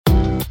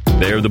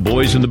They're the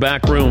boys in the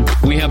back room.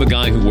 We have a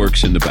guy who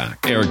works in the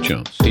back, Eric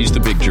Jones. He's the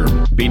big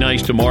German. Be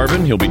nice to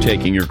Marvin. He'll be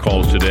taking your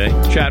calls today.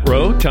 Chat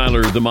row,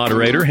 Tyler, the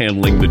moderator,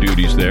 handling the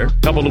duties there. A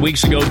couple of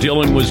weeks ago,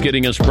 Dylan was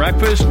getting us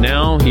breakfast.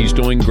 Now he's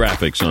doing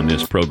graphics on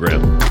this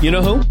program. You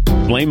know who?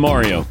 Blame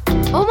Mario.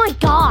 Oh my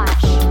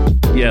gosh.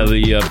 Yeah,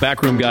 the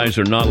backroom guys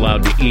are not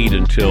allowed to eat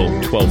until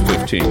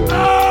 12:15.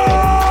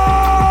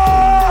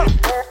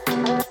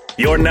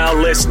 You're now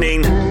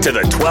listening to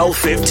the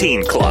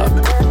 1215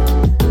 Club.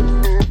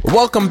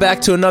 Welcome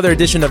back to another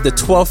edition of the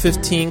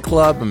 1215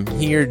 Club. I'm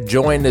here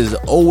joined as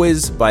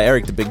always by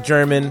Eric the Big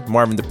German,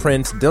 Marvin the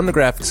Prince, Dylan the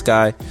Graphics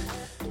Guy,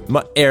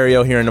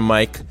 Ario here in the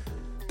mic.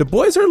 The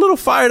boys are a little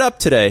fired up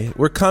today.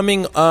 We're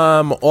coming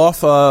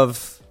off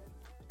of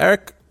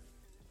Eric,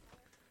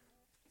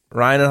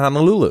 Ryan in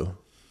Honolulu.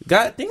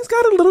 Things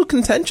got a little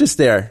contentious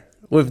there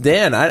with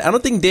Dan. I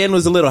don't think Dan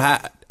was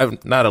I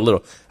don't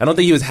think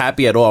he was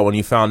happy at all when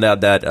you found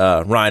out that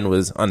Ryan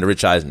was on the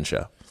Rich Eisen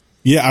show.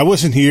 Yeah, I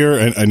wasn't here,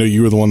 and I know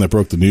you were the one that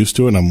broke the news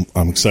to it, and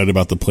I'm excited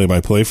about the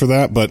play-by-play for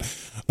that. But,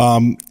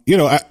 I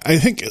don't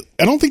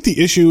think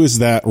the issue is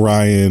that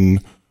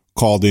Ryan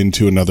called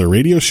into another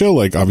radio show.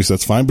 Like, obviously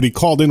that's fine, but he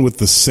called in with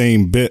the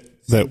same bit.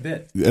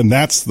 And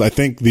that's, I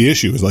think, the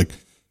issue is, like,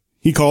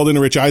 he called in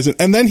to Rich Eisen,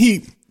 and then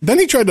he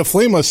tried to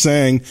flame us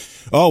saying,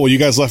 oh, well, you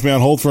guys left me on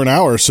hold for an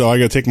hour, so I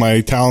got to take my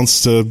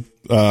talents to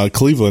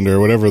Cleveland or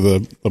whatever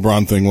the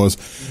LeBron thing was.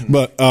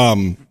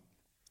 Mm-hmm.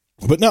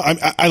 But no,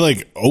 I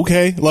like,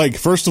 okay, like,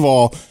 first of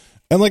all,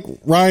 and like,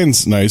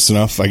 Ryan's nice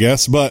enough, I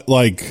guess, but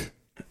like,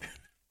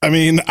 I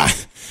mean,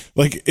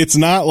 it's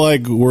not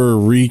like we're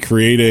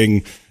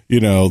recreating,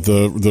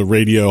 the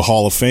radio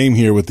Hall of Fame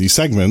here with these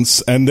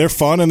segments, and they're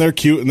fun and they're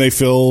cute and they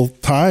fill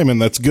time,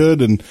 and that's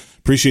good, and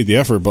appreciate the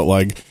effort, but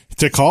like,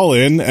 to call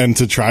in and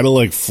to try to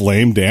like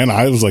flame Dan,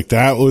 I was like,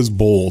 that was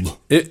bold.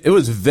 It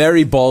was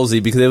very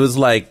ballsy, because it was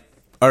like,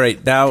 all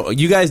right, now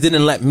you guys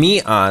didn't let me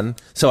on,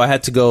 so I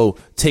had to go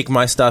take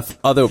my stuff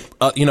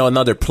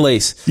another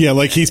place. Yeah,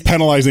 like he's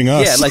penalizing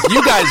us. Yeah, like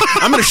you guys,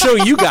 I'm going to show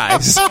you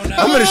guys. I'm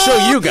going to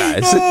show you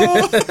guys.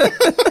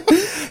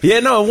 Yeah,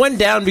 no, it went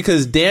down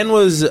because Dan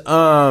was,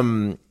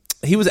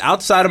 he was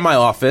outside of my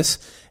office,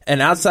 and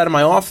outside of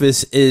my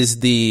office is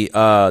the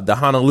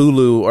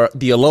Honolulu or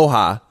the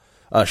Aloha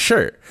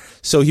shirt.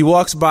 So he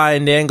walks by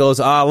and Dan goes,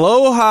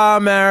 "Aloha,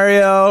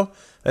 Mario."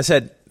 I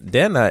said,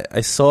 Dan,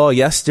 I saw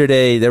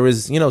yesterday there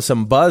was,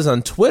 some buzz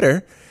on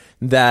Twitter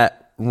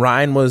that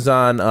Ryan was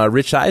on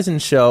Rich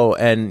Eisen's show,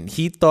 and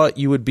he thought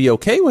you would be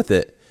okay with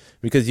it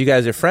because you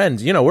guys are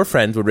friends. We're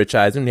friends with Rich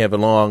Eisen. We have a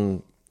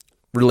long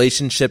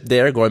relationship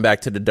there going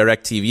back to the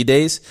DirecTV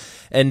days.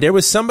 And there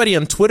was somebody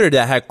on Twitter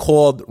that had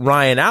called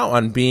Ryan out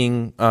on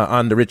being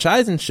on the Rich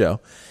Eisen show.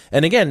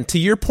 And again, to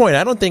your point,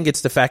 I don't think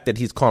it's the fact that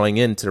he's calling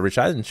in to the Rich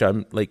Eisen show.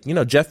 I'm like,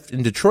 Jeff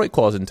in Detroit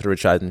calls into the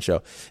Rich Eisen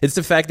show. It's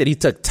the fact that he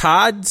took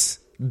Todd's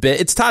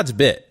bit. It's Todd's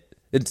bit.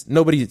 It's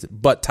nobody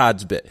but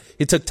Todd's bit.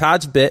 He took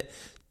Todd's bit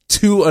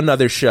to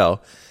another show.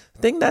 I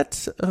think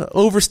that's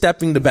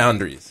overstepping the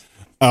boundaries.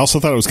 I also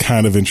thought it was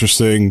kind of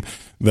interesting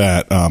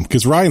that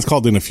because Ryan's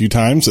called in a few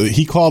times.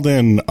 He called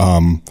in, it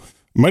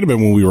might have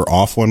been when we were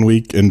off one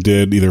week and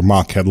did either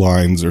mock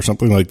headlines or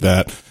something like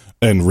that.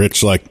 And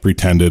Rich like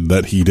pretended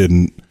that he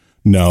didn't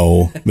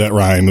know that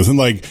Ryan was. And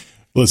like,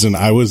 listen,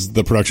 I was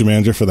the production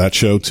manager for that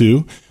show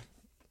too.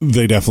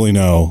 They definitely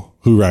know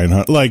who Ryan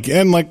Hunt,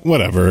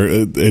 whatever,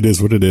 it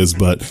is what it is,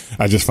 but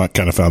I just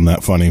kind of found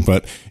that funny.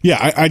 But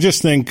yeah, I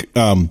just think,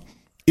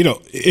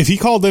 if he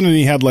called in and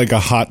he had like a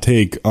hot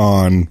take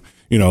on,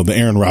 the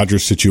Aaron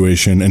Rodgers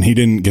situation, and he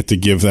didn't get to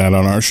give that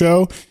on our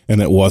show, and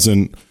it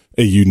wasn't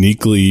a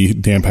uniquely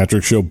Dan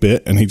Patrick Show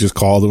bit, and he just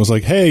called and was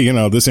like, hey,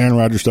 this Aaron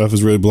Rodgers stuff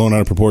is really blown out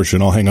of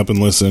proportion. I'll hang up and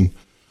listen.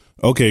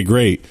 Okay,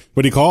 great.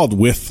 But he called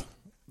with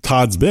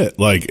Todd's bit.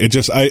 Like,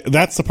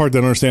 that's the part that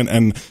I don't understand.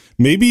 And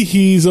maybe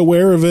he's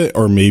aware of it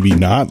or maybe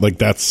not.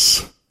 Like,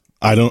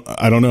 I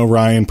don't know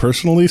Ryan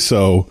personally.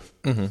 So,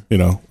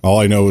 all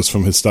I know is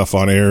from his stuff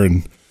on air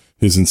and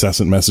his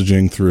incessant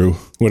messaging through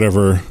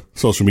whatever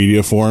social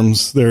media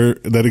forms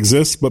that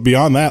exist. But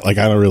beyond that, like,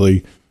 I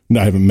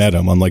haven't met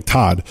him, unlike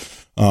Todd.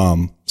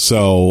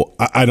 So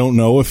I don't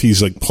know if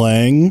he's like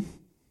playing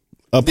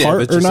a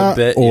part or not,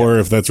 or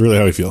if that's really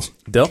how he feels.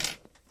 Dill?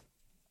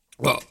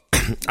 Well,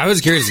 I was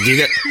curious. Do you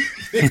get?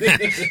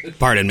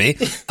 Pardon me.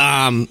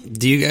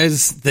 Do you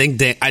guys think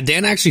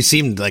Dan actually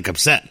seemed like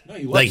upset?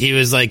 No, he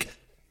was like,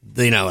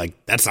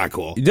 that's not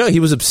cool. No, he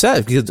was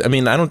upset because I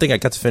don't think I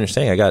got to finish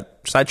saying. I got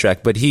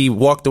sidetracked, but he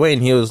walked away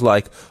and he was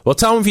like, "Well,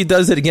 tell him if he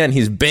does it again,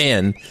 he's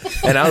banned."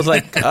 And I was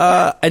like,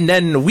 and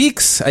then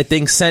Weeks, I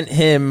think, sent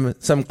him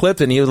some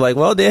clips, and he was like,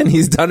 "Well, Dan,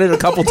 he's done it a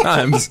couple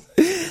times."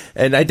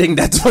 And I think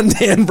that's when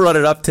Dan brought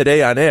it up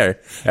today on air.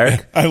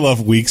 Eric? I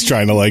love Weeks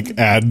trying to like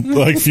add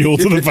like fuel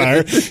to the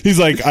fire. He's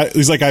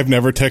like, I've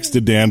never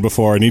texted Dan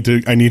before. I need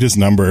his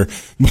number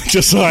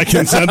just so I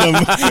can send him.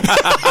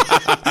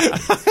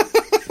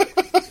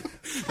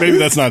 Maybe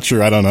that's not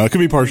true. I don't know. It could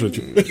be partially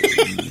true.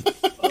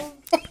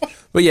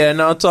 But yeah,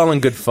 no, it's all in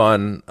good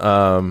fun.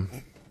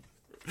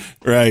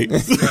 Right.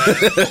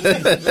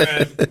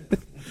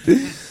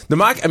 The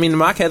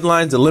mock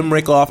headlines, the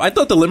limerick off. I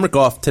thought the limerick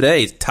off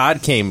today,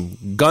 Todd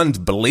came guns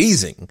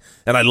blazing,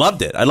 and I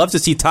loved it. I love to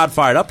see Todd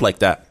fired up like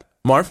that.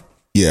 Marv?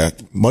 Yeah,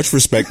 much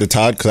respect to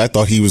Todd because I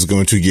thought he was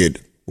going to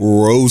get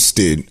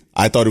roasted.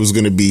 I thought it was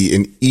going to be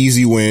an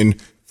easy win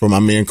for my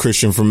man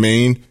Christian from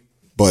Maine,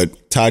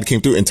 but Todd came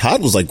through, and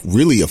Todd was like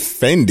really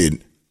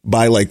offended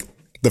by like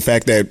the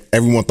fact that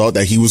everyone thought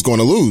that he was going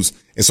to lose.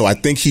 And so I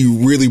think he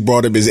really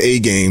brought up his A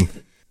game.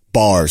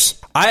 Bars.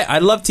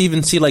 I'd love to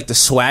even see like the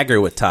swagger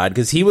with Todd,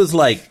 because he was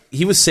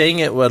saying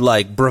it with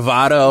like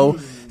bravado,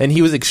 and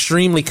he was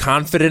extremely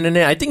confident in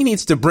it. I think he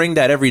needs to bring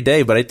that every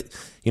day. But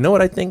you know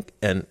what I think?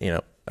 And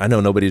I know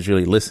nobody's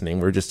really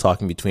listening. We're just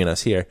talking between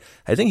us here.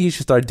 I think he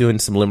should start doing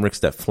some limericks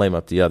that flame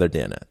up the other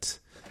Danettes.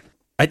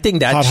 I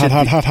think that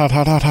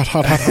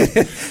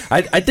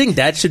I think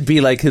that should be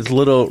like his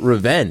little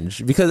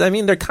revenge, because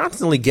they're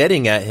constantly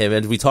getting at him,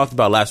 as we talked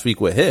about last week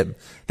with him.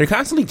 They're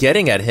constantly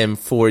getting at him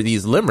for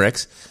these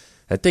limericks.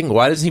 I think,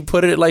 why doesn't he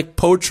put it like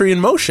poetry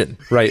in motion,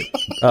 right?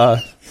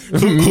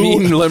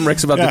 Mean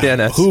limericks about the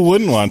Danettes. Who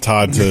wouldn't want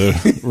Todd to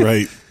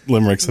write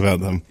limericks about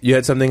them? You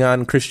had something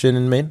on Christian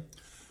in Maine?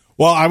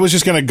 Well, I was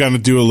just gonna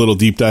do a little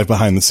deep dive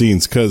behind the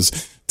scenes,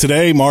 because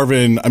today,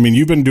 Marvin,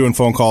 you've been doing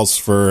phone calls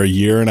for a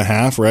year and a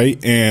half, right?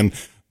 And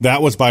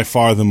that was by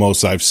far the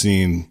most I've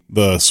seen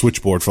the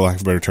switchboard, for lack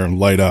of a better term,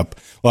 light up.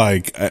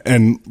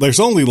 And there's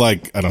only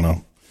I don't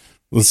know,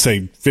 let's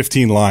say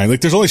 15 lines.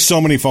 Like, there's only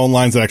so many phone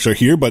lines that actually are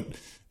here, but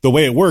the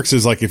way it works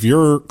is if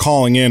you're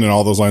calling in and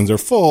all those lines are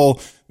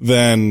full,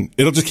 then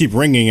it'll just keep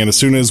ringing. And as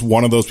soon as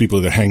one of those people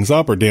either hangs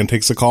up or Dan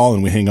takes a call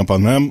and we hang up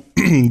on them,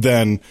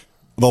 then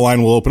the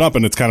line will open up,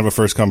 and it's kind of a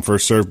first come,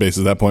 first serve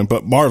basis at that point.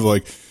 But Marv,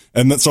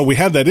 so we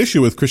had that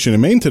issue with Christian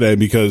in Maine today,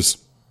 because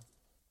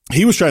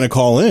he was trying to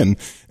call in,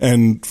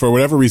 and for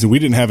whatever reason, we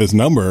didn't have his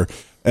number,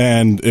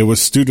 and it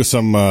was due to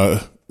some,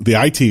 the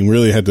I-team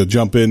really had to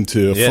jump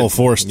into full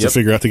force to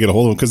figure out to get a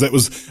hold of him, because that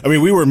was,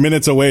 we were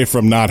minutes away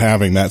from not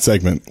having that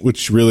segment,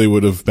 which really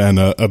would have been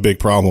a big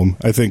problem.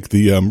 I think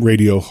the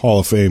Radio Hall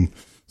of Fame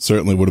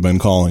certainly would have been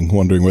calling,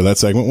 wondering where that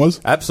segment was.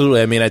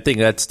 Absolutely. I think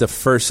that's the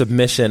first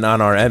submission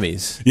on our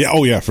Emmys. Yeah.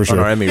 Oh, yeah, for sure.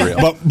 On our Emmy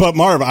reel. But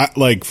Marv,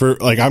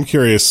 I'm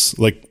curious,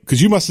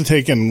 because you must have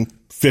taken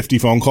 50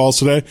 phone calls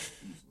today.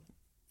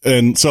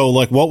 And so,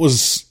 what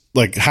was,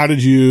 how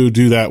did you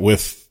do that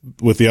with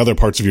the other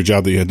parts of your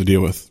job that you had to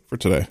deal with for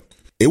today?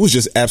 It was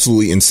just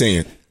absolutely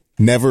insane.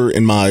 Never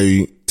in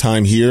my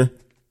time here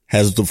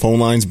has the phone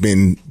lines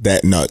been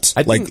that nuts.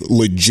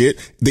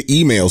 Legit, the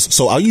emails.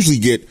 So I'll usually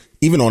get,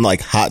 even on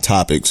hot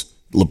topics,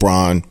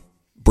 LeBron,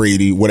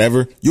 Brady,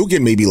 whatever, you'll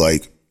get maybe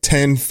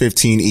 10,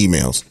 15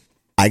 emails.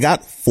 I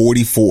got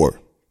 44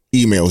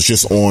 emails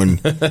just on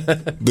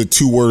the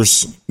two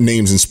worst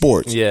names in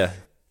sports. Yeah.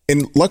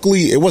 And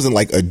luckily it wasn't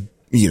it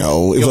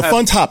was a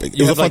fun topic.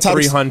 It was a fun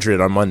topic. 300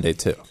 on Monday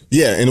too.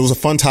 Yeah. And it was a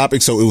fun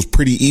topic. So it was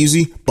pretty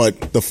easy,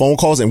 but the phone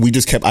calls, and I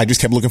just kept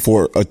looking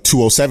for a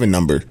 207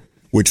 number,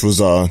 which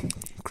was,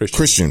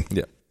 Christian.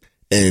 Yeah.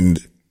 And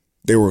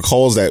there were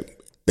calls that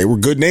they were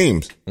good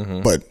names,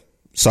 but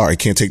sorry,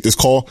 can't take this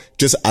call.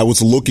 I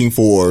was looking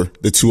for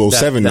the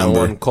 207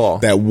 number.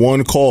 That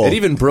one call. It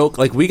even broke.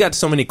 We got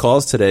so many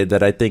calls today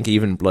that I think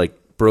even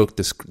broke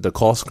the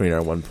call screener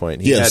at one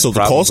point. So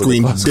the call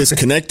screen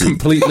disconnected.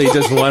 Completely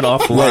just went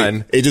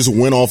offline. Right. It just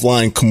went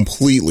offline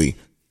completely.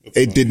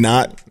 It did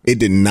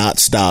not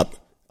stop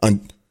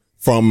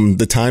from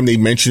the time they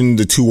mentioned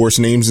the two worst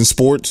names in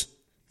sports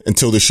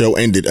until the show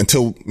ended,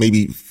 until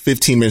maybe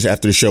 15 minutes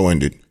after the show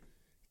ended.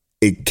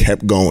 It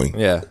kept going.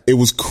 Yeah. It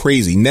was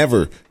crazy.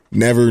 Never.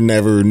 Jordan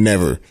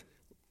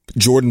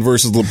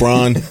versus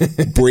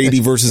LeBron, Brady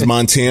versus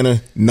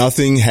Montana.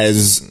 Nothing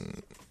has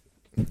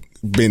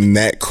been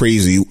that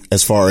crazy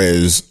as far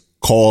as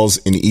calls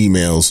and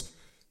emails.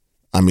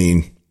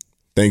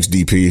 Thanks,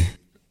 DP.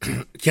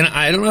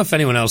 I don't know if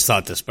anyone else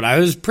thought this, but I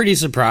was pretty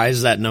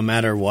surprised that no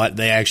matter what,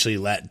 they actually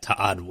let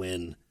Todd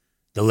win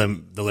the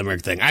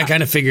limerick thing. I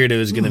kind of figured it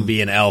was going to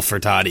be an L for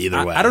Todd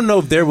either way. I don't know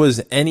if there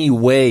was any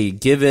way,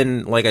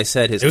 given, like I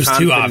said, his confidence,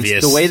 too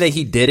obvious. The way that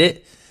he did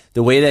it,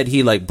 the way that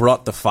he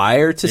brought the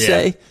fire to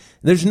say,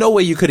 there's no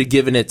way you could have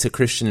given it to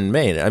Christian in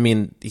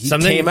Maine. He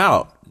came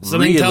out.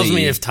 Something tells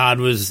me if Todd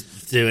was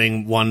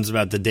doing ones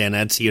about the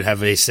Danettes, he'd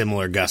have a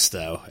similar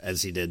gusto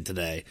as he did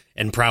today,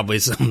 and probably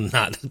some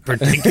not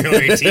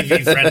particularly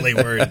TV-friendly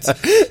words.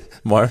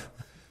 Marv?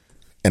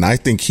 And I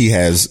think he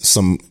has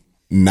some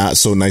not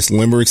so nice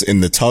limericks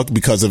in the tuck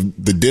because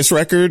of the diss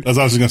record. As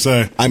I was going to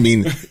say.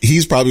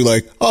 He's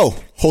probably oh,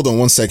 hold on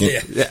one second. Yeah.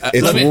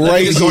 It's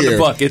right here. On the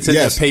book. It's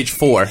in page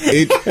 4.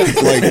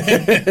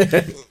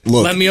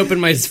 Look. Let me open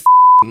my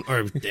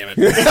or damn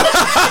it.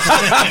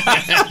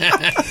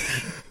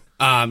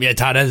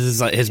 Todd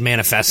has his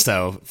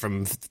manifesto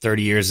from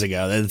 30 years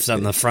ago. That's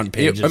on the front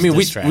page.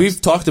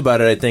 We've talked about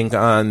it, I think,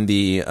 on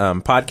the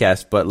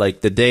podcast,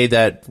 but the day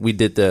that we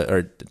did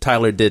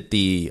Tyler did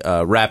the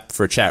rap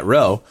for Chat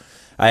Row,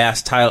 I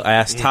asked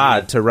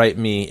Todd to write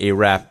me a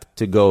rap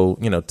to go,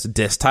 to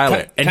diss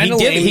Tyler. And kind of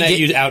lame that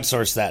you'd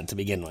outsource that to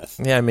begin with.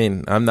 Yeah, I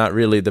mean, I'm not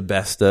really the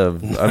best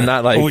of. I'm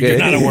not like. You're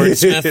not a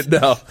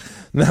wordsmith.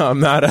 No, I'm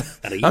not.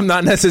 I'm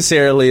not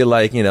necessarily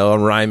like a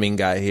rhyming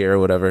guy here or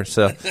whatever.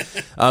 So,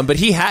 but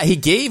he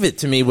gave it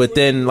to me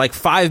within like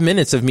 5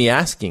 minutes of me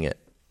asking it.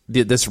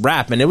 This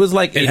rap, and it was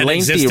like a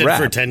lengthy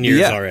rap for 10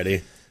 years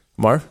already.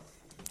 Marv?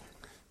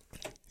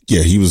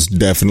 Yeah, he was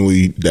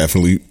definitely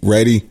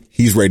ready.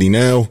 He's ready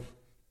now.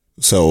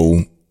 So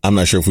I'm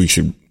not sure if we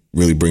should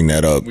really bring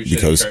that up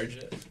because encourage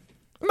it.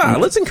 Nah,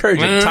 let's encourage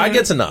it. Todd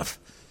gets enough.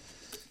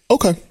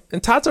 Okay.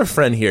 And Todd's our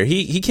friend here.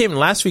 He came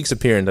last week's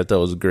appearance. I thought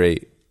was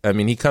great. I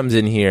mean, he comes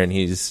in here and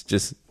he's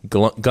just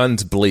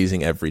guns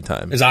blazing every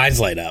time. His eyes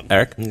light up.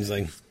 Eric? He's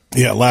like,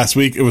 yeah, last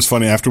week it was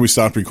funny. After we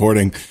stopped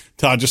recording,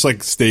 Todd just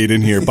like stayed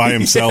in here by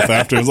himself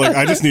after. It was like,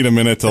 I just need a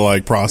minute to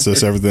like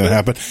process everything that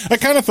happened. I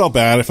kind of felt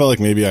bad. I felt like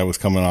maybe I was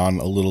coming on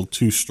a little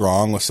too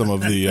strong with some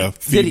of the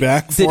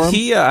feedback for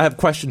him. I have a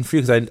question for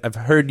you because I've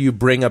heard you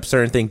bring up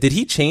certain things. Did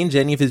he change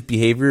any of his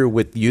behavior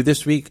with you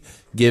this week,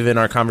 given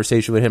our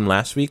conversation with him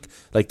last week?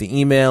 Like the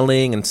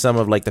emailing and some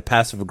of like the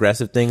passive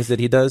aggressive things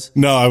that he does?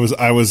 No,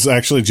 I was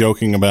actually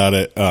joking about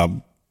it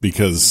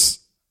because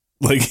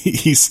like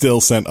he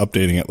still sent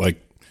updating at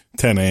like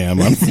 10 a.m.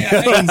 on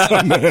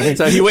Sunday.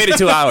 So he waited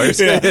 2 hours.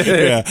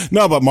 yeah.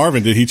 No, but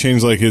Marvin, did he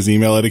change like his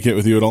email etiquette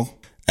with you at all?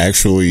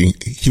 Actually,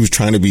 he was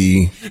trying to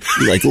be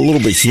like a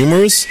little bit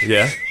humorous.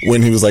 Yeah.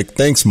 When he was like,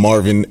 "Thanks,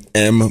 Marvin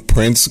M.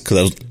 Prince," because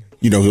I was,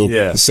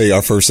 he'll say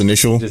our first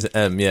initial, just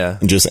M, yeah,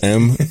 just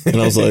M, and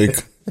I was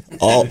like,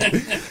 "Oh,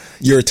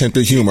 your attempt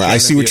at humor. I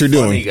see what you're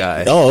doing."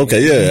 Guy. Oh,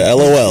 okay, yeah,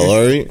 LOL.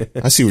 All right,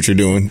 I see what you're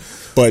doing.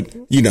 But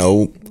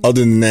other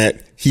than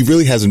that, he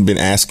really hasn't been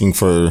asking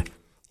for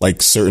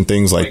like certain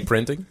things like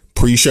printing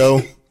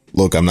pre-show.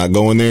 Look, I'm not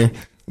going there,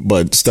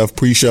 but stuff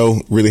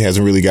pre-show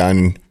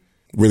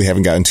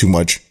haven't gotten too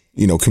much,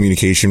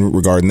 communication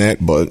regarding that.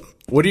 But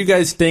what do you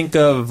guys think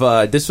of,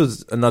 this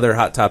was another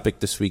hot topic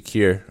this week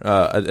here,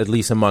 at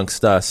least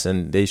amongst us,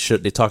 and they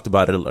talked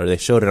about it, or they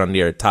showed it on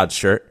the Todd's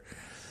shirt,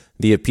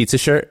 the pizza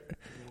shirt.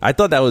 I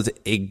thought that was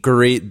a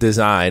great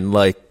design.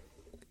 Like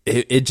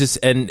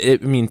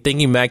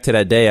thinking back to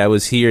that day, I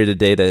was here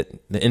the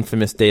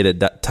infamous day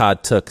that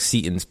Todd took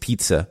Seaton's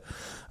pizza.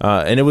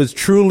 And it was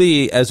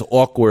truly as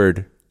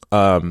awkward,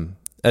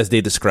 as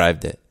they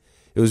described it.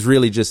 It was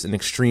really just an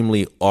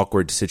extremely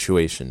awkward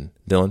situation.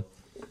 Dylan?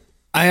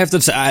 I have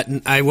to say,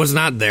 I was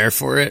not there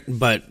for it,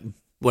 but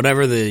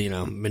whatever the,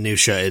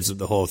 minutia is of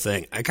the whole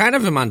thing, I kind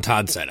of am on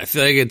Todd's side. I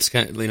feel like it's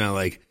kind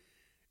of,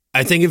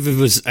 I think if it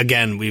was,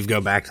 again, we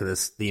go back to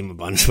this theme a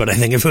bunch, but I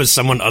think if it was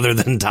someone other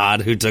than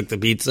Todd who took the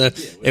pizza,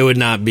 it would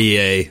not be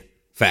a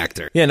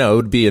factor. Yeah, no, it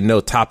would be a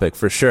no topic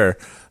for sure.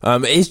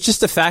 It's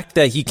just the fact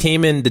that he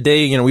came in the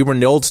day, we were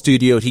in the old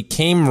studio. He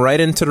came right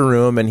into the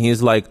room and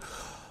he's like,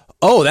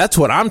 "Oh, that's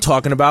what I'm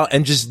talking about,"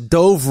 and just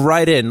dove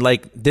right in,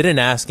 didn't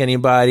ask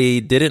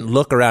anybody, didn't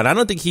look around. I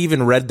don't think he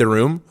even read the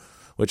room,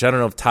 which I don't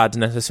know if Todd's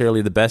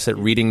necessarily the best at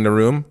reading the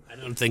room. I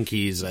don't think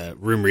he's a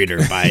room reader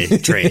by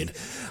trade.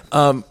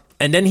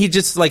 And then he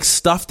just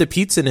stuffed the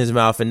pizza in his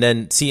mouth, and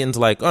then Seaton's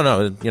like, "Oh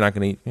no, you're not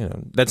going to,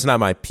 that's not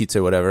my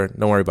pizza, whatever.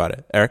 Don't worry about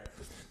it." Eric?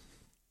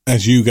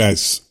 As you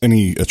guys,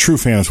 a true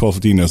fan of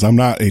 1215 knows, I'm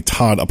not a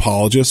Todd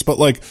apologist, but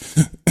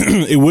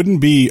it wouldn't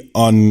be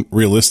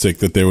unrealistic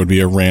that there would be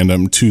a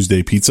random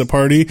Tuesday pizza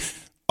party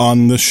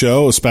on the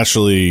show,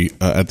 especially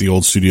at the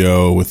old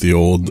studio with the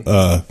old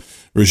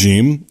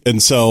regime.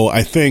 And so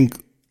I think,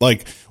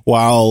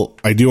 while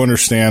I do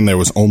understand there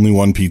was only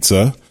one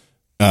pizza,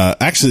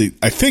 actually,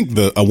 I think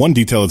the one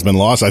detail that's been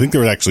lost, I think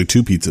there were actually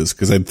two pizzas,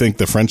 because I think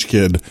the French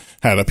kid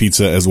had a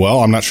pizza as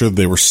well. I'm not sure if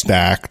they were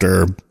stacked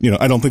or,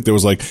 I don't think there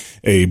was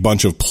a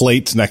bunch of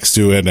plates next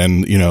to it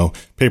and,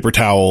 paper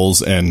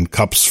towels and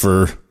cups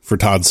for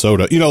Todd's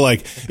soda.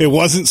 It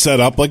wasn't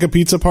set up like a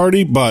pizza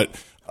party, but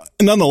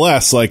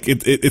nonetheless,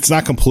 it's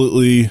not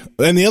completely.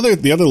 And the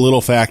other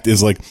little fact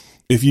is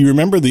if you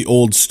remember the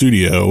old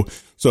studio,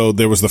 so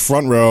there was the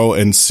front row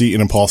and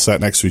Seaton and Paul sat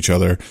next to each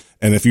other.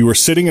 And if you were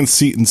sitting in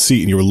Seaton's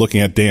seat and you were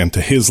looking at Dan,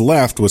 to his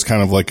left was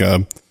kind of like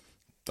a,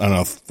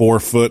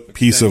 4-foot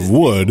piece of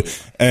wood.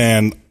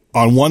 And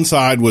on one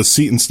side was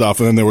Seaton stuff.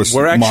 And then there was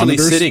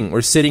monitors.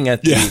 We're sitting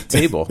at the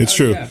table. It's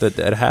true.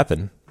 That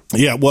happened.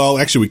 Yeah. Well,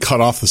 actually we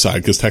cut off the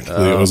side because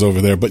technically it was over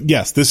there, but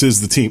yes, this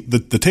is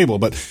the table,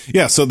 but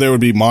yeah. So there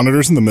would be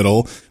monitors in the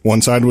middle.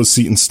 One side was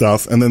Seaton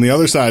stuff. And then the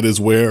other side is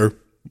where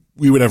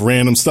we would have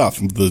random stuff.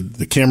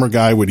 The camera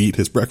guy would eat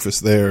his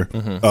breakfast there.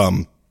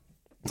 Mm-hmm.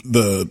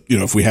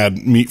 If we had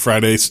Meat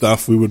Friday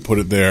stuff, we would put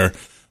it there.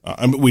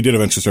 We did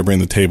eventually start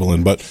bringing the table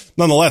in, but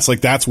nonetheless,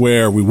 that's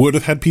where we would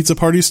have had pizza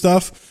party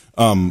stuff.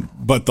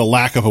 But the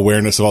lack of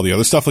awareness of all the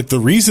other stuff, the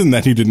reason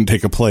that he didn't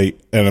take a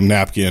plate and a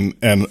napkin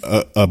and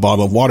a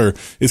bottle of water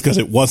is because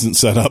it wasn't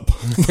set up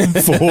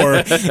for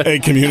a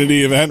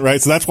community event,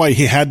 right? So that's why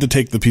he had to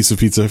take the piece of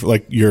pizza,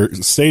 like you're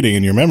stating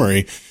in your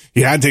memory. He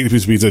had to take the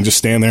piece of pizza and just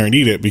stand there and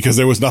eat it because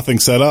there was nothing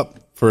set up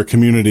for a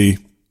community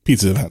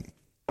pizza event.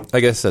 I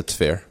guess that's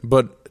fair.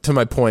 But to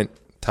my point,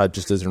 Todd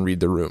just doesn't read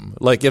the room.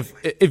 Like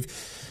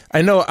if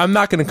I know I'm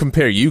not going to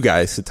compare you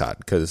guys to Todd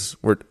because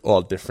we're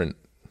all different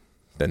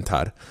than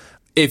Todd.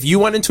 If you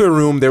went into a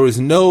room, there was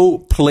no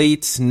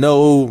plates,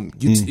 no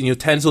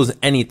utensils,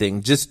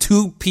 anything, just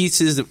two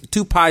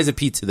pies of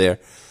pizza there.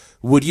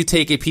 Would you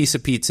take a piece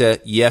of pizza?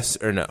 Yes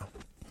or no?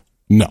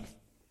 No.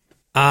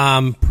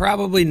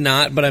 Probably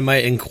not, but I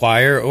might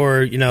inquire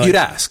or, you'd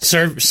ask.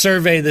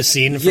 Survey the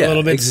scene for a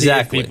little bit,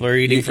 exactly. See if people are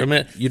eating from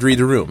it. You'd read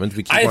the room and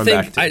we keep going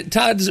back to it.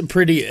 Todd's a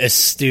pretty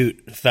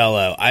astute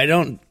fellow.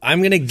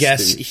 I'm going to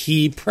guess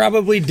he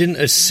probably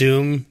didn't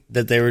assume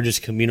that they were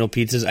just communal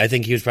pizzas. I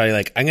think he was probably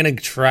like, I'm going to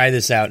try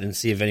this out and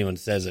see if anyone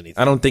says anything.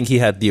 I don't think he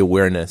had the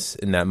awareness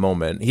in that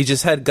moment. He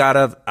just had got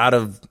out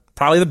of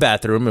probably the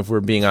bathroom, if we're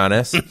being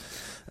honest.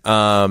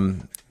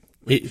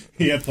 He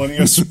had plenty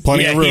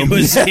of room.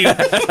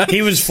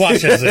 He was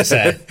flush, as they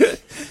say.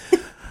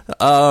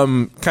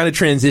 Kind of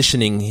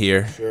transitioning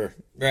here. Sure.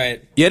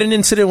 Right. You had an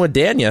incident with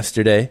Dan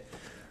yesterday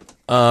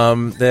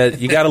that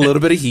you got a little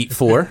bit of heat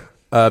for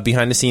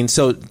behind the scenes.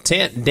 So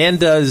Dan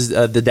does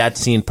the That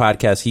Scene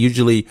podcast. He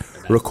usually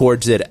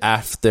records it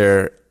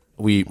after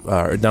we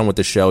are done with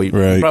the show.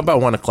 Right.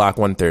 About 1 o'clock,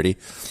 1:30.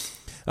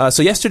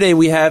 So yesterday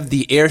we have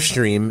the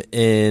Airstream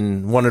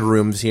in one of the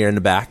rooms here in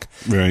the back.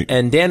 Right.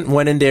 And Dan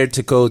went in there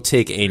to go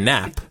take a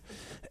nap.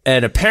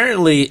 And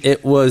apparently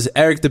it was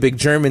Eric the Big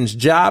German's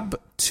job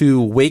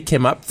to wake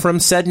him up from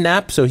said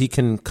nap so he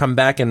can come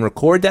back and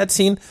record that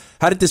scene.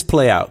 How did this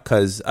play out?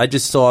 Because I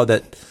just saw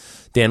that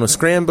Dan was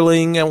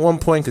scrambling at one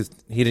point because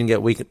he didn't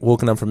get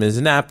woken up from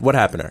his nap. What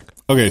happened, Eric?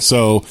 Okay,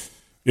 so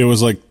it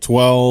was like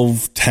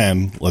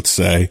 12:10, let's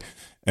say,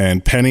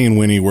 and Penny and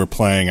Winnie were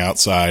playing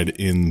outside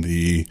in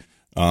the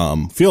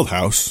field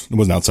house. It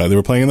wasn't outside. They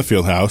were playing in the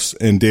field house,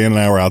 and Dan and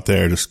I were out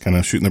there just kind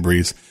of shooting the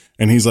breeze.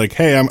 And he's like,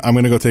 hey, I'm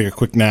going to go take a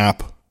quick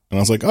nap. And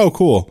I was like, oh,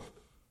 cool.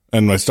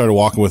 And I started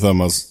walking with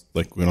him. I was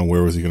like,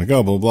 where was he going to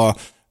go? Blah, blah,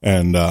 blah.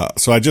 And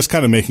so I just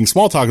kind of making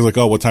small talk. I was like,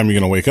 oh, what time are you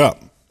going to wake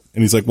up?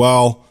 And he's like,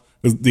 well,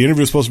 the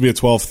interview was supposed to be at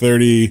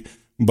 12:30,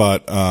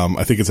 but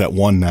I think it's at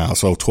 1 now,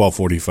 so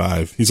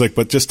 12:45. He's like,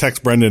 but just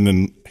text Brendan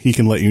and he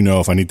can let you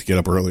know if I need to get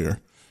up earlier.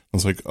 I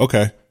was like,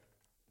 okay.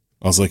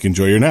 I was like,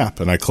 enjoy your nap.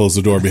 And I closed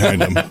the door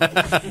behind him.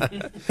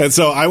 And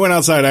so I went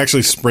outside,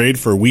 actually sprayed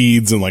for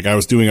weeds, and like I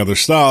was doing other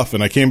stuff.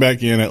 And I came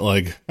back in at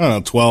like, I don't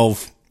know,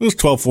 12, it was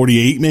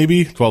 12:48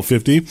 maybe,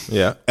 12:50.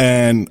 Yeah.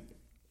 And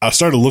I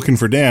started looking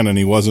for Dan and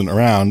he wasn't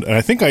around. And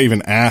I think I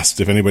even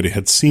asked if anybody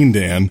had seen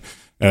Dan,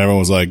 and everyone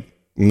was like,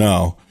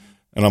 no.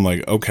 And I'm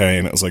like, okay.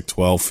 And it was like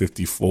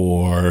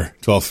 12:54,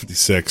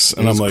 12:56.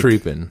 And I'm like,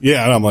 creeping.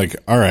 Yeah. And I'm like,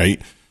 all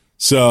right.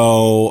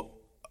 So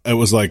it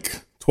was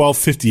like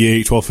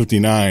 12:58,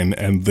 12:59,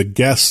 and the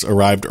guests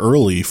arrived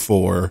early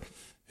for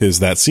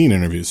That Scene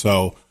interview.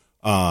 So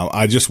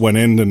I just went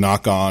in to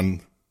knock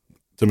on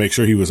to make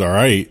sure he was all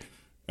right,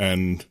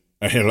 and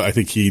I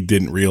think he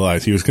didn't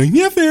realize he was going,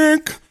 yeah,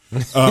 Eric.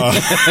 Which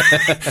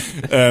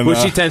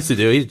he tends to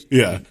do.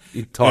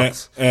 He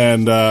talks.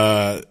 And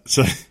then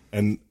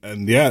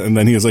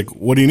he was like,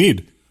 what do you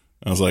need?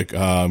 I was like,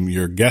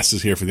 your guest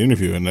is here for the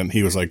interview. And then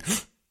he was like,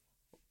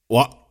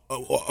 what?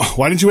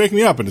 Why didn't you wake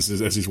me up? And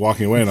as he's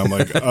walking away, and I'm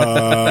like,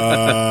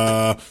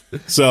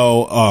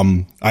 So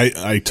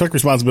I took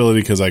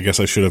responsibility because I guess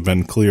I should have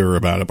been clearer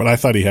about it, but I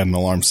thought he had an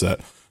alarm set,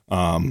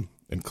 and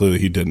clearly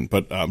he didn't.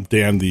 But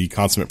Dan, the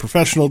consummate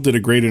professional, did a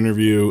great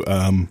interview.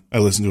 I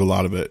listened to a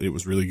lot of it. It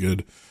was really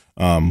good.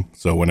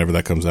 So whenever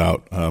that comes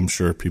out, I'm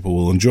sure people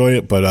will enjoy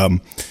it. But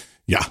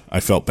yeah, I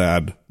felt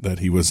bad that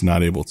he was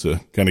not able to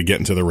kind of get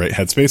into the right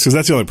headspace, because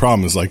that's the only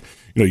problem is like,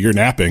 you're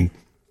napping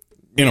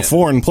in a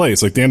foreign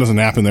place. Like Dan doesn't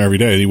nap in there every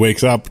day. He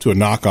wakes up to a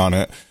knock on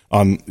it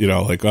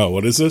like, oh,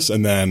 what is this?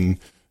 And then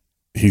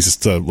he's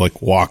to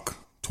like walk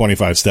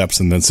 25 steps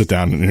and then sit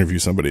down and interview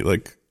somebody.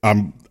 Like,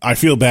 I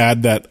feel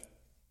bad that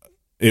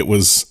it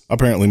was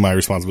apparently my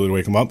responsibility to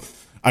wake him up.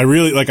 I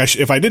really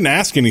if I didn't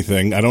ask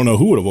anything, I don't know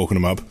who would have woken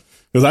him up,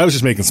 because I was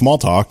just making small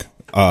talk.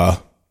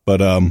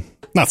 But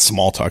not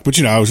small talk,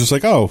 but I was just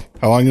like, oh,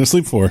 how long are you going to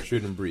sleep for?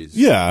 Shooting breeze.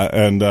 Yeah.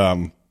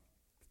 And,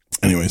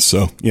 anyways,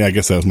 so yeah, I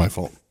guess that was my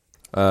fault.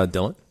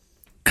 Dylan?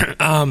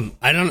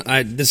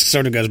 This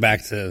sort of goes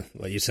back to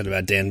what you said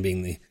about Dan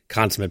being the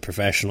consummate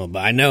professional, but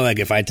I know, like,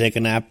 if I take a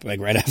nap,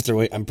 like, right after,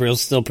 I'm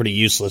still pretty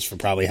useless for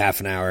probably half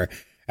an hour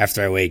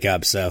after I wake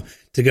up. So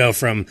to go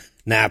from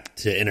nap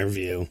to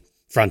interview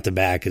front to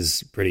back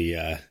is pretty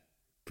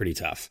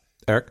tough.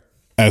 Eric?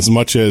 As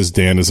much as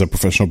Dan is a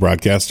professional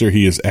broadcaster,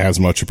 he is as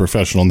much a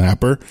professional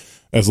napper.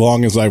 As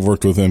long as I've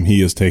worked with him,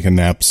 he has taken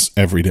naps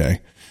every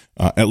day.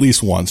 At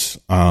least once,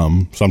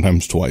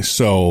 sometimes twice.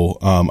 So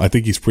I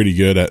think he's pretty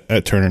good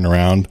at turning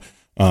around.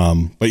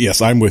 But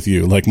yes, I'm with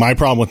you. Like, my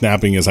problem with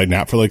napping is I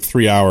nap for like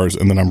 3 hours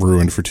and then I'm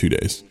ruined for 2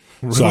 days.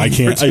 So I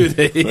can't.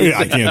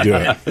 I can't do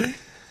it.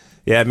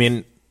 Yeah, I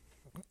mean,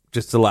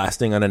 just the last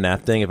thing on a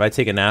nap thing. If I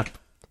take a nap,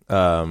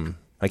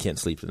 I can't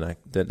sleep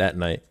that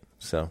night.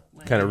 So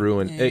kind of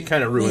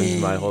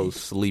ruins my whole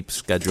sleep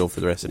schedule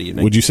for the rest of the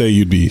evening. Would you say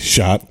you'd be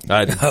shot?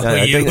 I think that's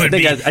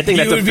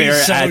a fair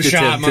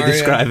adjective to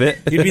describe it.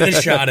 You'd be the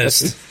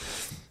shottest.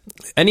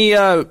 Any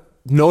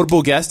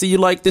notable guests that you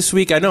liked this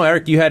week? I know,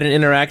 Eric, you had an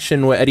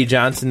interaction with Eddie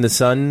Johnson, the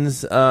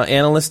Suns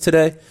analyst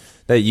today,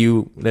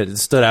 that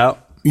stood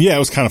out. Yeah, it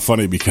was kind of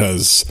funny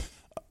because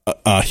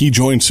he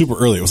joined super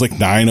early. It was like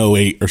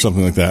 9:08 or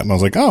something like that. And I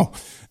was like, oh.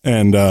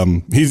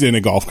 And he's in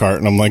a golf cart.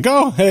 And I'm like,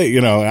 oh, hey,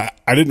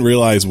 I didn't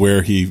realize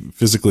where he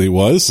physically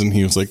was. And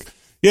he was like,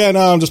 yeah,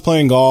 no, I'm just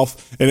playing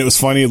golf. And it was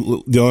funny.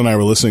 Dylan and I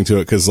were listening to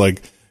it because,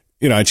 like,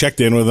 I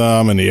checked in with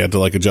him and he had to,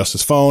 like, adjust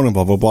his phone and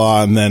blah, blah,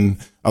 blah. And then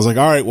I was like,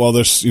 all right, well,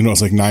 there's,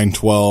 it's like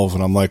 9:12.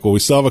 And I'm like, well, we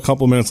still have a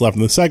couple minutes left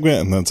in the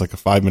segment. And then it's like a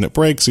 5-minute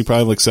break. So you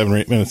probably have like 7 or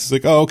 8 minutes. He's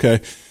like, oh, okay.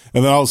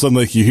 And then all of a sudden,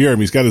 like, you hear him,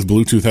 he's got his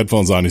Bluetooth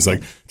headphones on. He's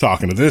like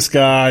talking to this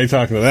guy,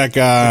 talking to that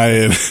guy.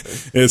 And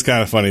it's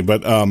kind of funny.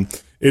 But,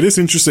 it is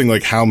interesting,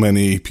 like, how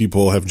many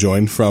people have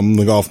joined from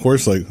the golf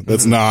course. Like,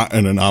 that's not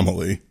an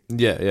anomaly.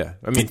 Yeah.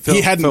 I mean,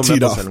 he hadn't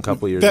teed off a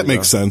couple years that ago.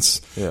 Makes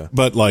sense. Yeah.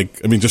 But, like,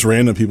 I mean, just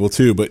random people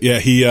too. But yeah,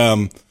 he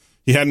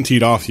hadn't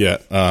teed off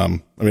yet. I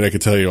mean, I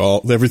could tell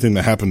you everything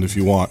that happened if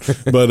you want.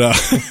 But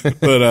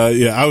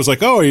yeah, I was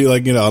like, oh, are you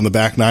like, on the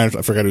back nine?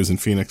 I forgot he was in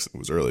Phoenix. It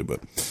was early, but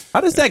how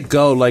does that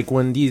go? Like,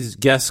 when these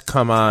guests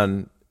come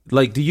on,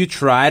 like, do you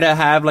try to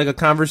have like a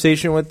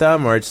conversation with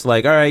them, or it's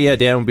like, all right, yeah,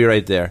 Dan will be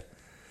right there?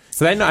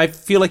 So I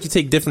feel like you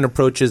take different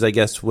approaches, I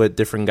guess, with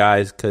different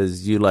guys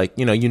because you like,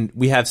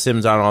 we have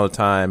Sims on all the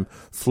time,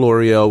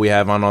 Florio we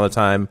have on all the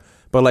time,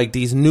 but like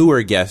these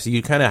newer guests,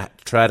 you kind of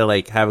try to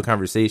like have a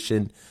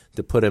conversation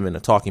to put them in a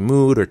talking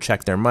mood or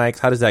check their mics.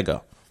 How does that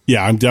go?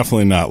 Yeah, I'm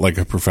definitely not like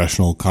a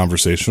professional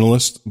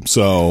conversationalist.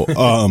 So,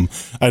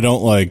 I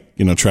don't like,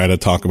 try to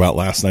talk about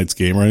last night's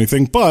game or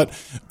anything. But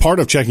part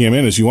of checking them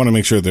in is you want to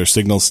make sure their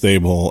signal's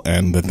stable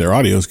and that their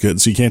audio is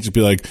good. So you can't just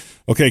be like,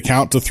 okay,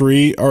 count to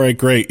 3. All right,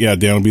 great. Yeah,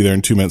 Dan will be there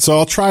in 2 minutes. So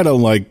I'll try to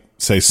like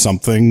say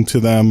something to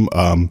them.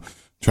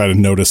 Try to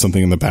notice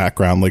something in the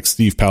background. Like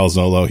Steve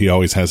Palazzolo, he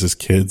always has his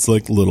kids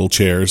like little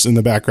chairs in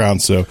the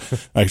background. So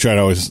I try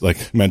to always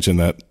like mention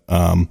that,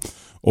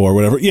 or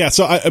whatever. Yeah.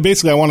 So I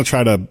want to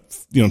try to,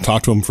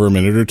 talk to him for a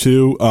minute or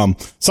two.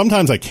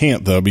 Sometimes I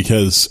can't though,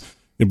 because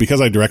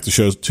I direct the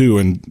shows too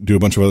and do a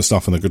bunch of other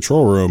stuff in the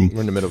control room.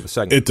 We're in the middle of a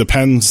segment. It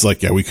depends.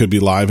 Like, yeah, we could be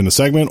live in a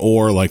segment,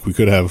 or like we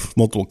could have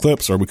multiple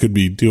clips, or we could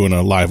be doing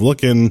a live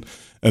look-in.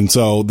 And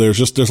so there's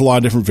a lot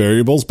of different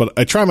variables, but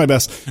I try my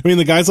best. I mean,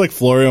 the guys like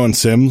Florio and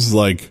Sims,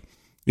 like,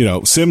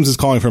 Sims is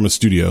calling from a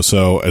studio.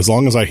 So as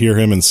long as I hear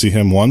him and see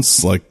him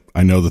once, like,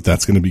 I know that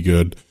that's going to be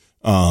good.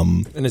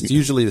 And it's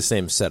usually the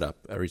same setup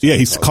every time. Yeah,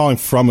 he's calling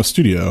from a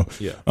studio.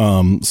 Yeah.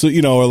 So,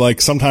 or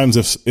like sometimes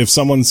if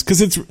someone's,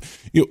 cause it's,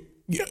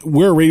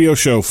 we're a radio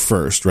show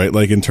first, right?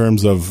 Like in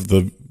terms of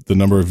the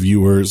number of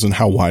viewers and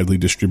how widely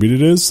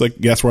distributed it is. Like,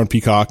 yes, we're on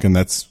Peacock and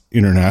that's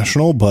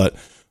international, but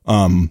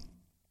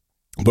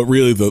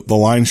really the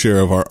lion's share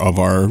of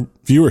our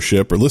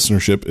viewership or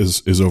listenership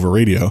is over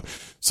radio.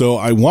 So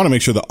I want to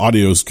make sure the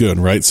audio is good,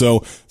 right?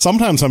 So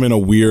sometimes I'm in a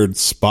weird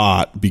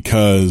spot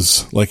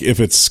because, like, if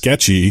it's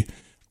sketchy,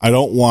 I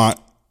don't want,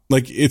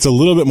 like, it's a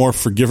little bit more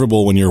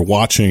forgivable when you're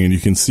watching and you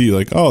can see,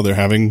 like, oh, they're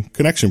having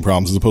connection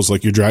problems, as opposed to,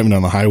 like, you're driving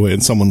down the highway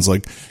and someone's,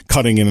 like,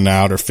 cutting in and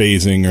out or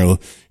phasing, or,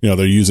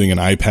 they're using an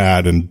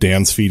iPad and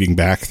Dan's feeding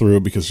back through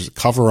it because there's a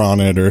cover on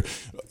it, or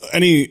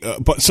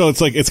but so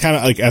it's like, it's kind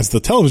of like, as the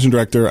television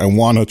director, I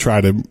want to try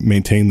to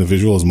maintain the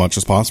visual as much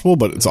as possible,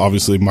 but it's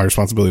obviously my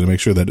responsibility to make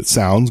sure that it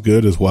sounds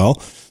good as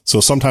well.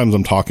 So sometimes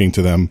I'm talking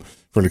to them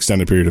for an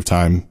extended period of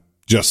time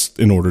just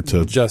in order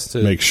to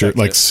make sure,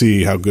 like,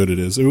 see how good it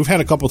is. And we've had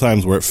a couple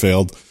times where it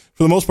failed.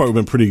 For the most part, we've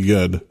been pretty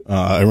good.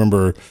 I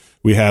remember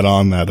we had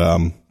on that,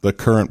 the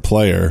current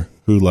player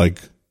who,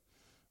 like,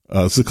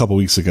 this is a couple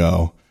weeks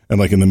ago. And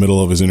like in the middle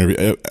of his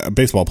interview, a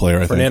baseball player,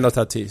 I think. Fernando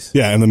Tatis.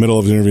 Yeah, in the middle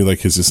of his interview, like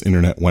his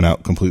internet went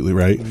out completely,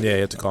 right? Yeah, you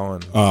had to call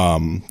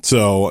in.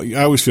 So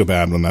I always feel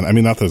bad when that. I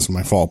mean, not that it's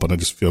my fault, but I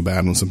just feel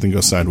bad when something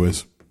goes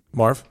sideways.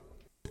 Marv?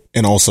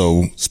 And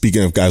also,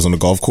 speaking of guys on the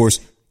golf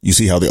course, you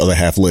see how the other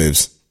half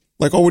lives.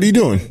 Like, oh, what are you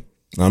doing?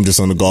 I'm just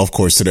on the golf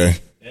course today.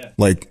 Yeah.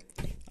 Like,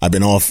 I've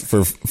been off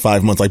for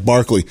 5 months. Like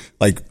Barkley,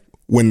 like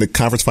when the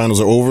conference finals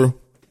are over,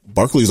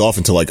 Barkley's off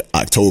until like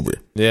October.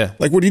 Yeah.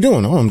 Like, what are you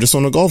doing? Oh, I'm just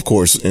on the golf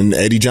course. And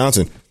Eddie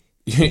Johnson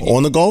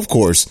on the golf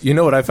course. You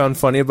know what I found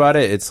funny about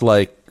it? It's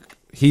like,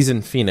 he's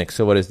in Phoenix.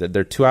 So what is that?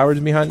 They're 2 hours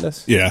behind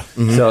us? Yeah.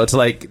 Mm-hmm. So it's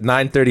like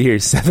 9:30 here,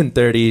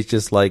 7:30. He's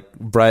just like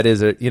bright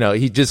as a,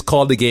 he just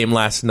called the game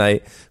last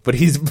night, but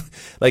he's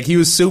like, he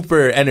was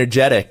super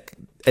energetic.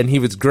 And he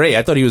was great.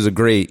 I thought he was a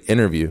great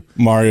interview.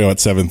 Mario at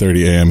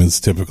 7:30 a.m. is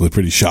typically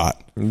pretty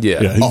shot.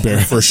 Yeah,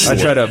 he's for sure. I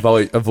try to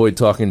avoid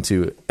talking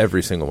to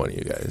every single one of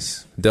you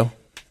guys, Dill,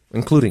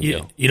 incling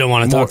you. You don't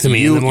want to talk to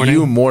me in the morning?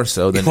 You more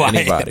so than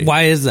anybody.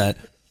 Why is that?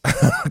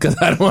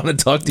 Because I don't want to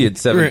talk to you at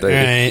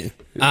 7:30.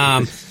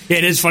 Right.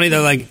 It is funny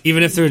though. Like,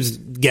 even if there's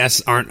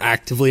guests aren't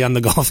actively on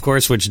the golf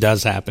course, which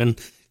does happen,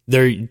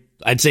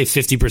 I'd say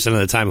 50% of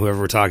the time, whoever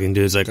we're talking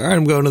to is like, all right,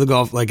 I'm going to the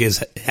golf, like,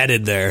 is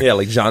headed there. Yeah,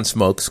 like John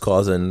Smoltz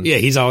calls in. Yeah,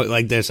 he's always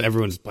like this.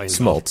 Everyone's playing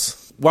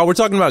Smoltz. While we're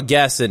talking about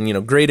guests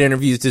and, great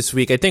interviews this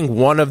week, I think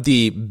one of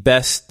the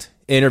best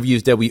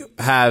interviews that we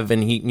have,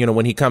 and he, you know,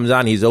 when he comes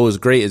on, he's always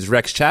great, is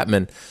Rex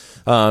Chapman.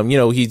 You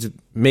know, he's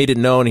made it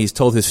known, he's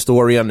told his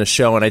story on the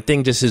show, and I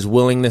think just his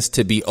willingness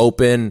to be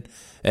open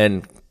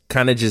and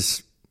kind of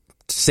just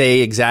say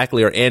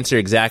exactly or answer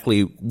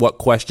exactly what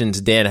questions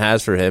Dan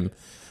has for him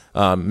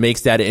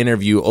makes that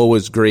interview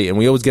always great, and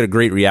we always get a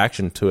great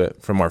reaction to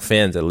it from our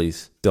fans, at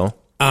least. Dylan?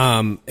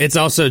 It's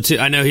also too,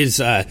 I know he's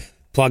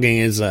plugging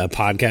his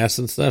podcast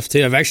and stuff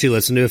too. I've actually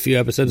listened to a few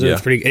episodes. Yeah.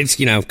 It's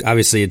you know,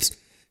 obviously it's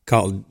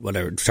called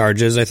whatever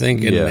Charges, I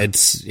think, and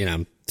it's, you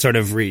know, sort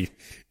of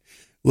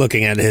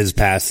looking at his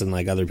past and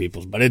like other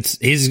people's, but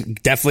he's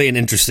definitely an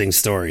interesting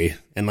story,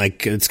 and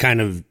like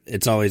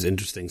it's always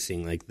interesting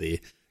seeing like the,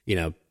 you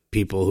know,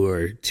 people who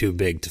are too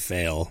big to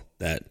fail,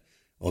 that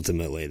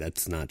ultimately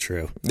that's not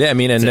true. Yeah, I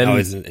mean, and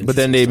but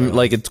then they story.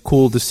 Like, it's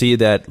cool to see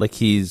that like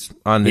he's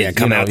on his,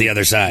 coming out the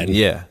other side.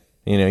 Yeah,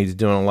 you know, he's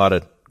doing a lot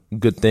of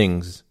good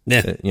things.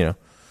 Yeah, you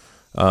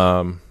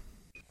know,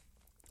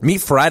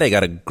 Meat Friday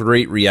got a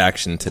great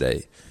reaction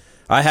today.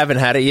 I haven't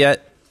had it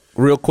yet.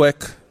 Real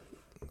quick,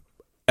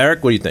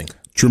 Eric, what do you think?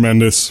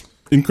 Tremendous,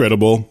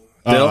 incredible.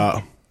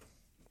 Bill?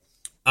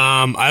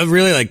 I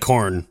really like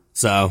corn,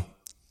 so.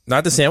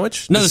 Not the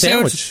sandwich? No, the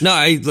sandwich. No,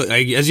 I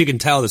as you can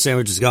tell, the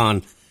sandwich is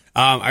gone.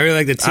 I really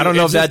like the tea. I don't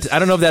know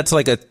if that's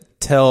like a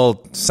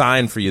tell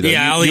sign for you, though.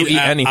 Yeah, I'll eat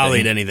anything. I'll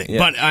eat anything. Yeah.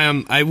 But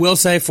I will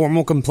say,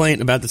 formal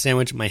complaint about the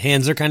sandwich. My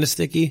hands are kind of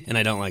sticky, and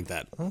I don't like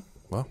that. Oh,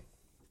 well.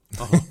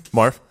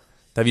 Marv,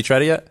 have you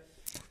tried it yet?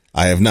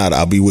 I have not.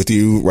 I'll be with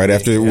you right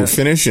after we're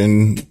finished,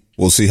 and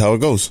we'll see how it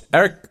goes.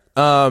 Eric,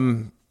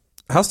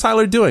 how's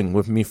Tyler doing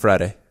with Meat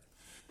Friday?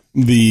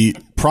 The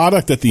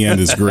product at the end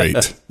is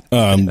great.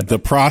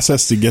 The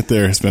process to get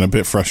there has been a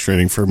bit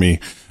frustrating for me.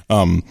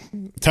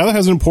 Tyler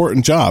has an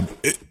important job.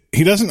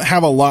 He doesn't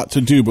have a lot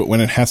to do, but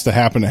when it has to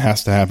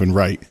happen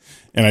right.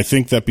 And I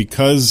think that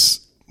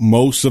because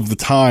most of the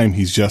time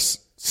he's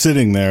just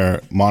sitting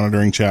there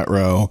monitoring Chat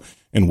Row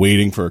and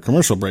waiting for a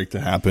commercial break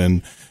to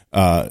happen,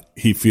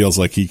 he feels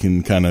like he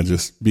can kind of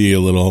just be a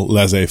little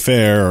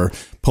laissez-faire or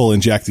pull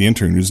in Jack the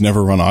intern who's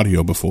never run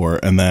audio before.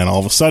 And then all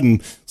of a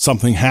sudden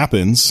something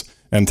happens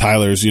and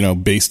Tyler's, you know,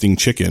 basting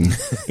chicken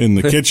in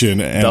the kitchen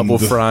and double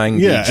frying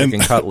the chicken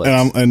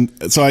cutlets.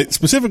 And so I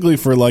specifically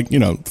for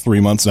 3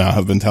 months now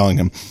have been telling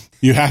him,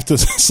 you have to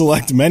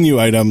select menu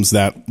items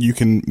that you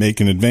can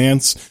make in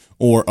advance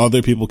or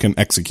other people can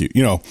execute.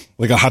 You know,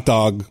 like a hot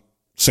dog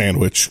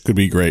sandwich could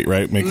be great,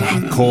 right? Make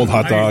a cold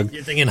hot dog.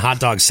 You're thinking hot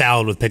dog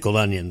salad with pickled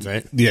onions,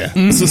 right? Yeah.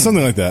 So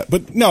something like that.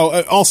 But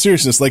no, all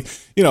seriousness, like,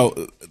 you know,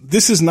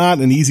 this is not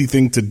an easy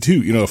thing to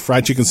do. You know, a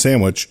fried chicken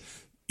sandwich,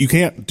 you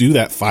can't do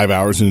that 5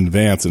 hours in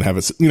advance and have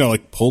it, you know,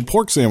 like pulled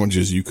pork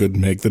sandwiches you could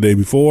make the day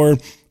before,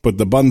 put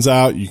the buns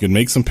out, you can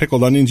make some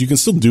pickled onions, you can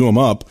still do them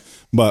up.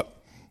 But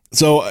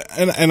so,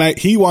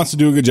 he wants to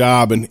do a good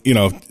job, and, you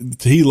know,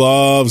 he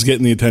loves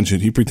getting the attention.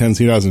 He pretends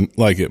he doesn't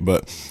like it,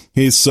 but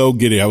he's so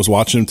giddy. I was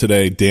watching him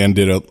today. Dan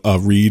did a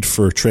read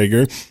for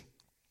Traeger.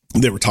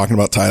 They were talking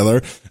about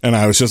Tyler, and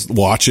I was just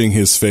watching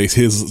his face.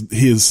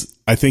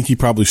 I think he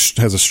probably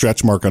has a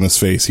stretch mark on his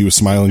face. He was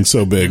smiling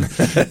so big.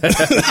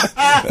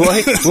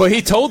 Well,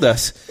 he told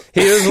us.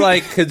 He was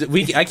like, cause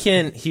I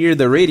can't hear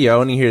the radio, I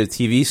only hear the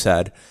TV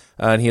side.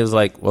 And he was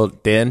like, well,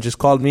 Dan just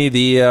called me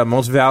the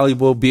most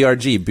valuable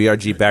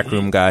BRG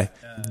backroom guy.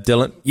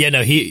 Dylan? Yeah,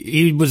 no,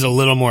 he was a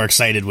little more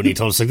excited when he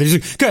told us,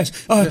 like, guys,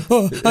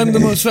 I'm the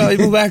most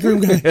valuable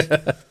backroom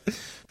guy.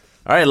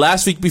 All right,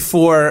 last week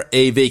before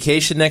a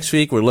vacation next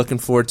week. We're looking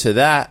forward to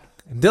that.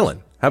 Dylan,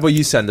 how about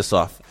you send us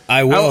off?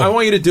 I will. I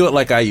want you to do it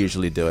like I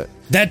usually do it.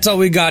 That's all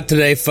we got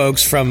today,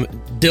 folks, from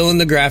Dylan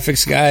the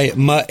Graphics Guy,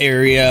 Mutt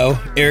Ario,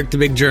 Eric the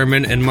Big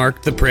German, and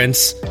Mark the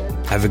Prince.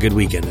 Have a good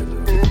weekend, everyone.